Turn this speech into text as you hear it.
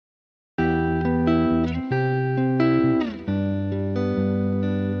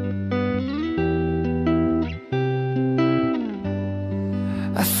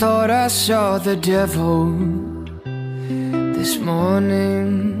I thought I saw the devil this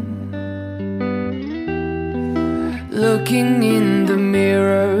morning, looking in the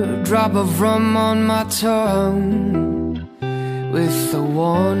mirror, drop of rum on my tongue, with a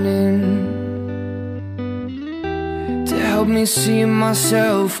warning to help me see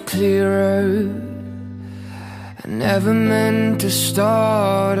myself clearer. I never meant to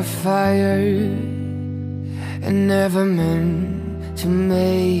start a fire, and never meant to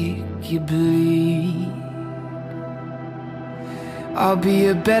make you bleed. I'll be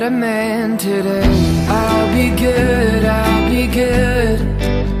a better man today. I'll be good, I'll be good,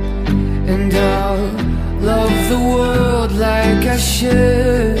 and I'll love the world like I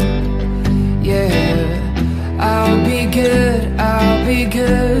should. Yeah, I'll be good, I'll be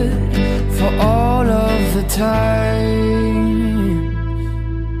good, for all of the times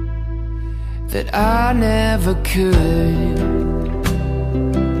that I never could.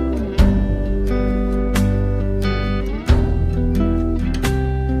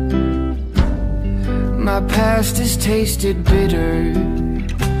 My past has tasted bitter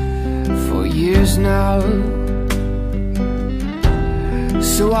for years now,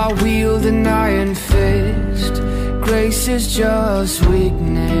 so I wield an iron fist. Grace is just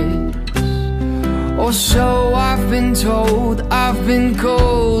weakness, or so I've been told. I've been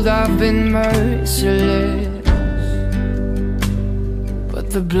cold, I've been merciless, but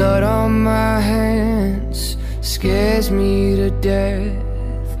the blood on my hands scares me to death.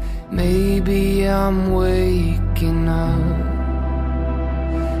 Maybe I'm waking up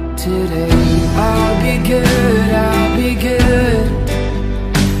today. I'll be good, I'll be good,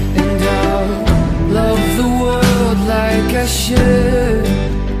 and I'll love the world like I should.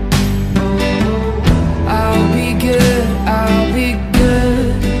 I'll be good, I'll be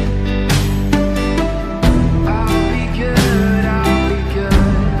good, I'll be good, I'll be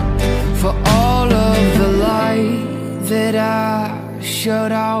good, for all of the light that I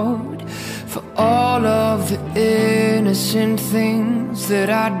shut out, for all of the innocent things that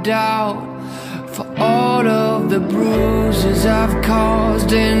I doubt, for all of the bruises I've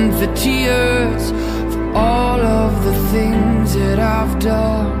caused and the tears, for all of the things that I've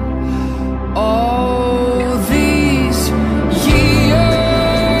done all these years.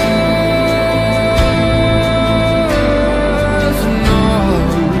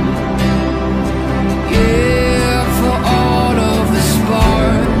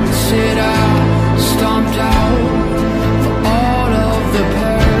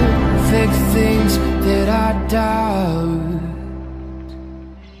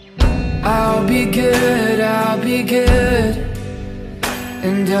 I'll be good, I'll be good,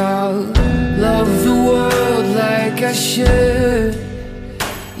 and I'll love the world like I should.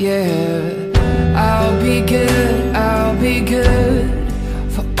 Yeah, I'll be good, I'll be good,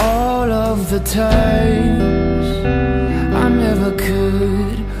 for all of the times I never could.